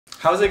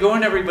How's it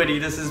going, everybody?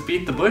 This is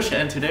Beat the Bush,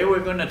 and today we're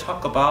going to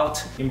talk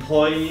about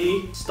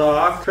employee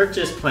stock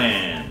purchase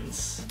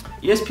plans.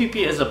 ESPP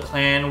is a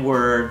plan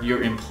where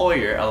your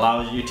employer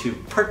allows you to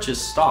purchase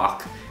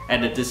stock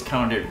at a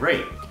discounted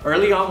rate.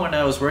 Early on when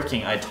I was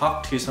working, I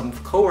talked to some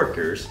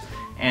coworkers,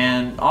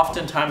 and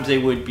oftentimes they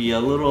would be a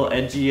little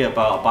edgy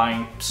about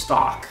buying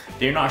stock.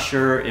 They're not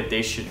sure if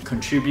they should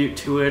contribute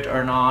to it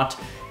or not.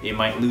 It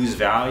might lose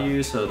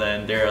value, so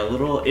then they're a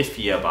little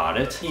iffy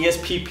about it.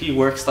 ESPP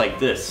works like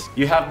this.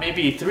 You have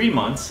maybe 3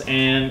 months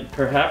and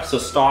perhaps a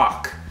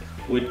stock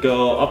would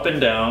go up and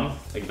down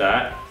like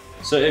that.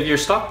 So if your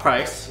stock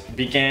price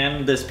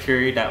began this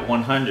period at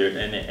 100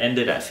 and it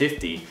ended at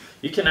 50,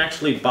 you can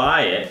actually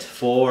buy it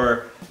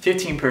for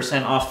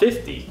 15% off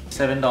 50,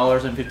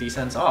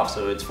 $7.50 off,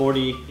 so it's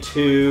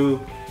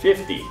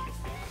 $42.50.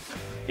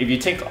 If you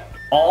take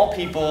all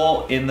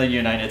people in the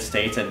United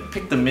States and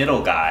pick the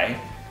middle guy,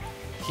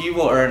 he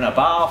will earn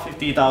about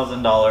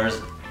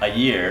 $50,000 a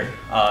year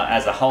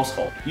as a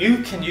household. You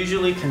can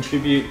usually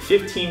contribute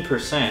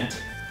 15%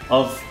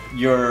 of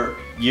your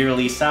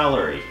yearly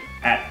salary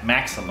at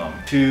maximum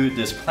to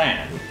this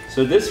plan.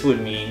 So this would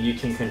mean you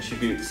can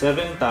contribute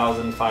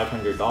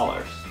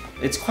 $7,500.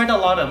 It's quite a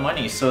lot of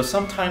money, so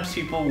sometimes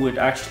people would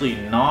actually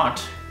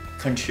not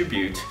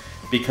contribute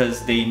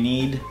because they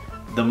need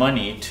the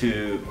money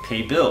to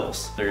pay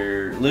bills.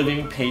 They're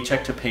living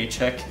paycheck to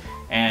paycheck,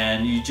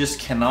 and you just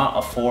cannot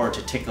afford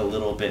to take a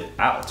little bit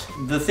out.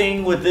 The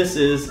thing with this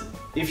is,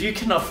 if you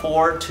can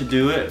afford to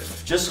do it,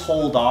 just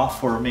hold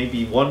off for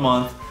maybe 1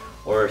 month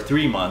or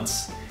 3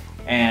 months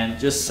and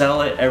just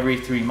sell it every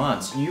 3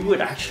 months. You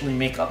would actually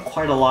make up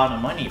quite a lot of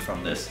money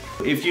from this.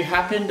 If you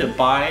happen to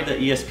buy the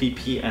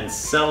ESPP and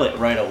sell it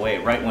right away,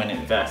 right when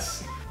it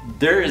vests,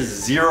 there is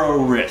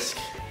zero risk.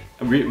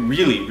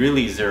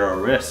 Really zero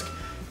risk.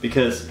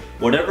 Because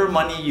whatever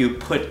money you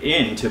put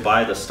in to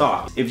buy the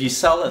stock, if you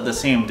sell it the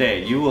same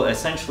day, you will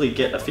essentially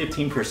get a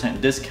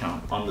 15%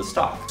 discount on the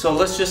stock. So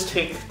let's just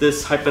take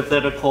this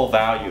hypothetical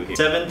value here,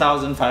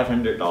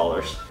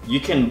 $7,500.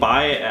 You can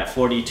buy it at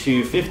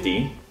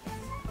 $42.50.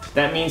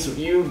 That means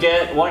you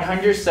get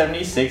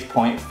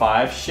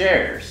 176.5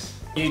 shares.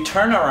 You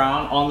turn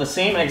around on the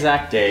same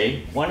exact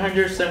day,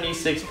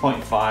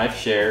 176.5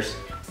 shares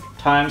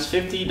times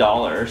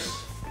 $50.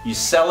 You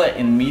sell it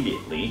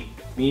immediately.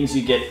 Means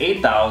you get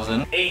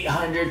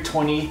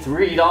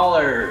 $8,823.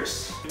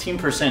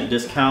 15%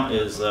 discount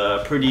is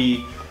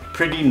pretty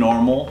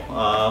normal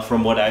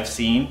from what I've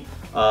seen.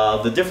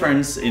 The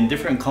difference in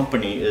different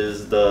company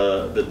is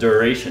the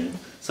duration.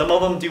 Some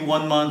of them do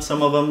 1 month,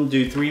 some of them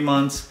do 3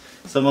 months,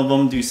 some of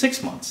them do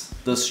 6 months.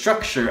 The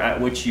structure at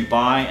which you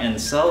buy and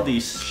sell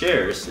these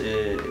shares,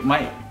 it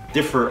might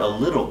differ a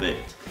little bit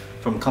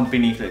from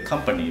company to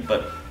company,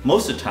 but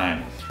most of the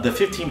time, the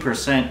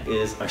 15%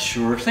 is a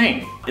sure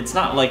thing. It's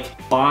not like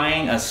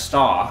buying a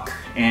stock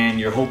and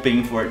you're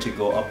hoping for it to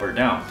go up or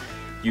down.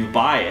 You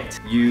buy it,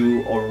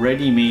 you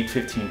already made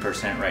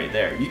 15% right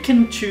there. You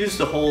can choose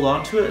to hold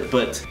on to it,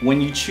 but when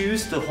you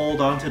choose to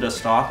hold on to the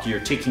stock, you're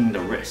taking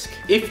the risk.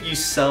 If you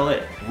sell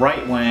it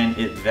right when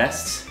it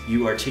vests,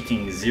 you are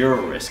taking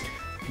zero risk.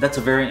 That's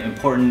a very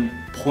important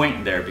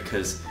point there,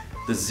 because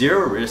the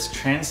zero risk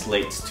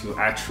translates to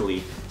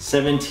actually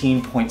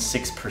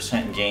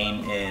 17.6%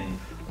 gain in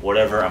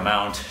whatever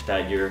amount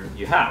that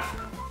you have,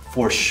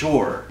 for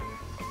sure,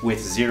 with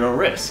zero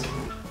risk.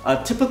 A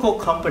typical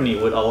company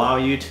would allow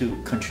you to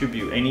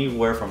contribute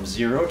anywhere from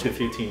 0 to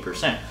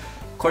 15%.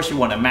 Of course, you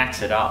want to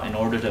max it out in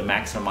order to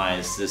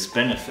maximize this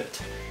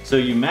benefit. So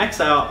you max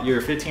out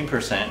your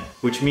 15%,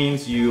 which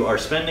means you are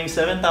spending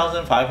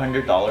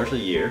 $7,500 a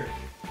year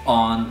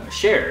on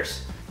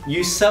shares.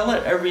 You sell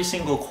it every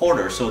single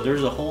quarter, so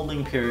there's a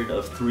holding period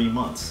of 3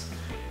 months.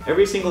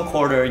 Every single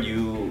quarter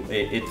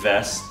it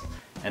vests,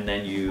 and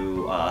then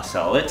you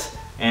sell it,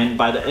 and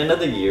by the end of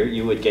the year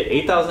you would get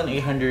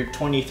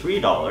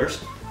 $8,823,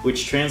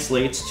 which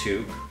translates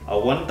to a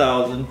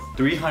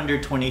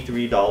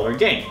 $1,323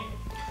 gain.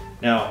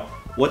 Now,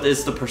 what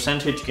is the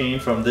percentage gain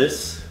from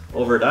this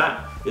over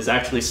that? Is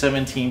actually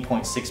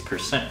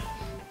 17.6%.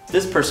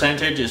 This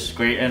percentage is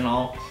great and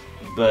all,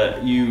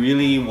 but you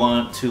really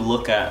want to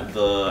look at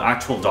the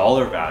actual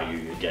dollar value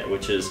you get,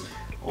 which is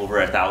over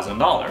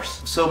 $1,000.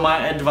 So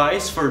my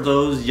advice for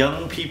those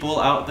young people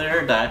out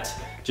there that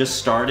just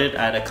started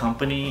at a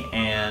company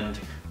and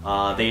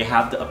they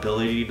have the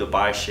ability to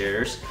buy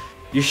shares,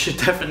 you should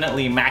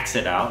definitely max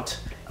it out.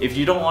 If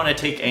you don't want to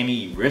take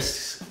any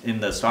risks in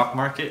the stock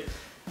market,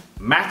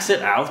 max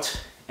it out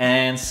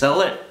and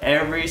sell it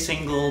every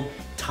single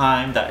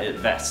time that it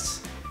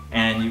vests.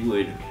 And you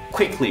would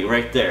quickly,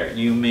 right there,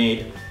 you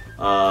made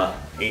a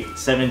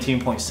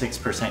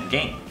 17.6%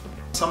 gain.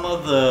 Some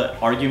of the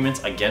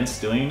arguments against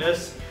doing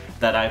this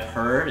that I've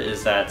heard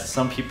is that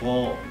some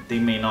people, they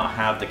may not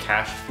have the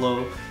cash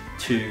flow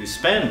to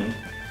spend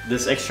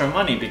this extra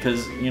money,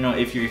 because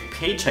if your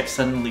paycheck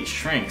suddenly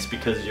shrinks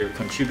because you're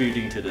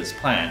contributing to this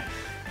plan,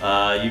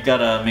 you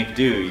gotta make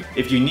do.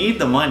 If you need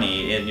the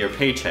money in your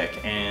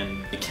paycheck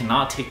and you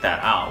cannot take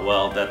that out,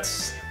 well,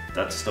 that's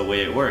the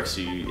way it works.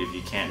 If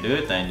you can't do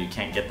it, then you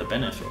can't get the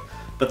benefit.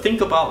 But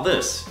think about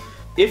this.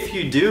 If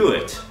you do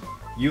it,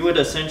 you would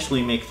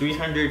essentially make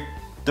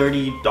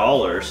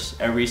 $330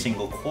 every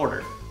single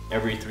quarter,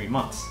 every 3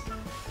 months.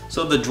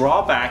 So the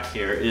drawback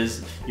here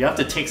is you have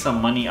to take some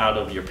money out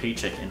of your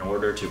paycheck in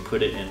order to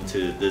put it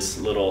into this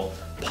little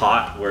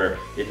pot where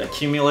it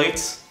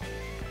accumulates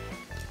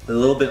a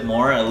little bit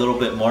more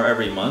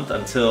every month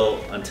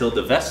until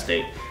the vest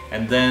date.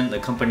 And then the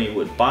company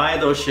would buy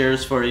those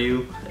shares for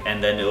you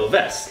and then it will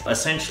vest.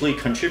 Essentially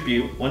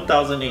contribute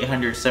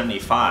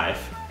 $1,875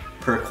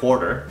 per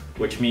quarter,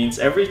 which means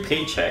every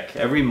paycheck,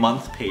 every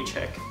month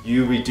paycheck,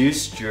 you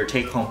reduced your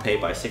take-home pay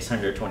by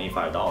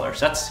 $625.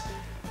 That's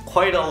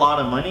quite a lot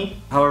of money.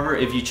 However,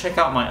 if you check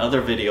out my other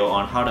video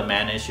on how to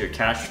manage your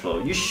cash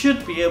flow, you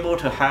should be able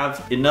to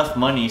have enough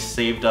money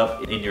saved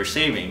up in your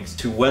savings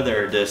to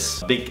weather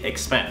this big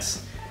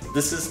expense.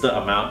 This is the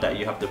amount that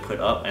you have to put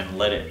up and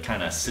let it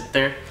kind of sit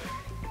there,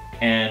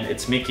 and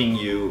it's making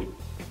you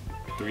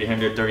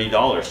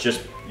 $330.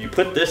 Just you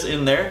put this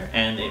in there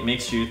and it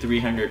makes you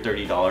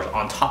 $330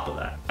 on top of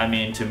that. I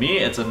mean, to me,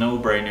 it's a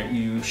no-brainer.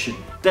 You should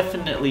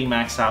definitely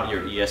max out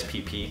your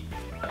ESPP.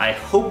 I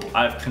hope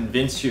I've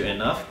convinced you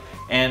enough,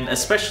 and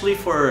especially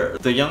for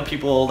the young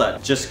people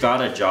that just got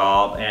a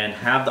job and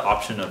have the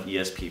option of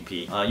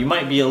ESPP. You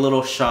might be a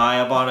little shy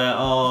about it.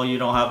 Oh, you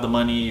don't have the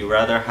money, you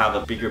rather have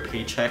a bigger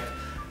paycheck,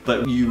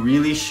 but you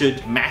really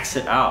should max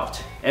it out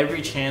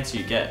every chance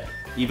you get.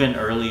 Even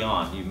early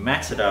on, you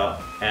max it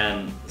out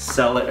and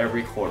sell it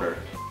every quarter,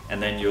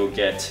 and then you'll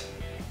get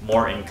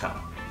more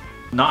income.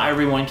 Not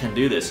everyone can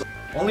do this.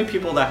 Only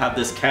people that have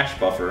this cash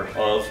buffer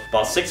of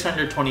about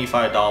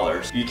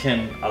 $625, you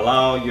can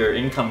allow your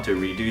income to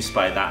reduce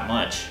by that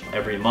much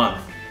every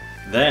month.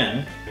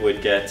 Then you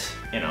would get,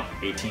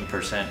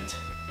 18%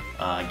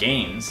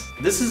 gains.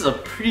 This is a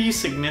pretty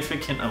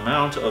significant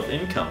amount of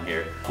income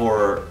here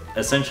for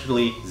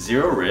essentially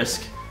zero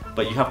risk,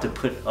 but you have to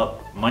put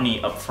up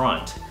money up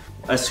front.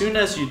 As soon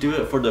as you do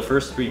it for the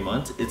first 3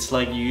 months, it's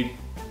like you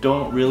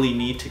don't really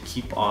need to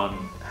keep on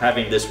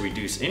having this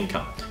reduced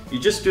income. You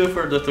just do it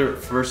for the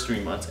first 3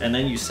 months and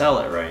then you sell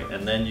it, right?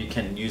 And then you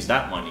can use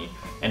that money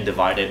and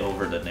divide it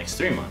over the next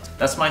 3 months.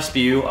 That's my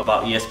spew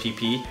about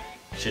ESPP.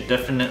 Should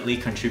definitely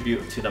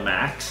contribute to the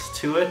max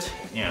to it.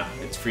 Yeah,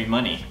 it's free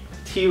money.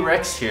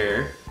 T-Rex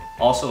here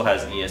also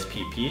has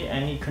ESPP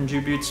and he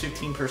contributes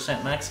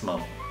 15%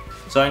 maximum.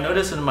 So I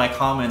noticed in my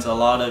comments a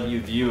lot of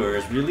you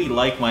viewers really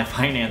like my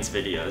finance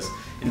videos.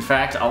 In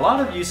fact, a lot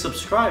of you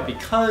subscribe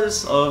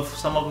because of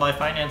some of my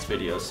finance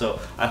videos. So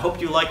I hope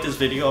you like this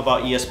video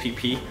about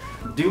ESPP.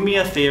 Do me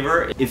a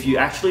favor, if you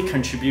actually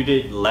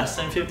contributed less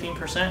than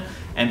 15%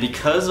 and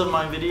because of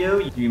my video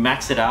you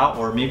max it out,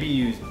 or maybe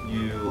you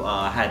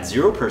had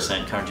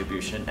 0%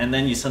 contribution and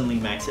then you suddenly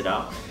max it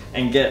out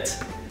and get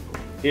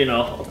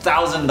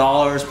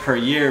 $1,000 per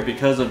year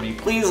because of me,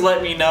 please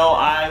let me know.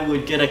 I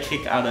would get a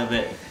kick out of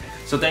it.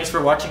 So thanks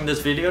for watching this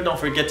video. Don't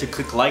forget to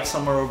click like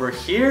somewhere over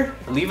here.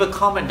 Leave a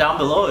comment down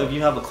below if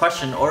you have a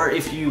question or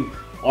if you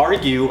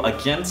argue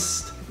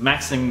against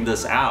maxing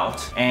this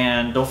out.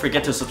 And don't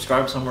forget to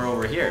subscribe somewhere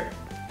over here.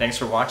 Thanks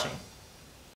for watching.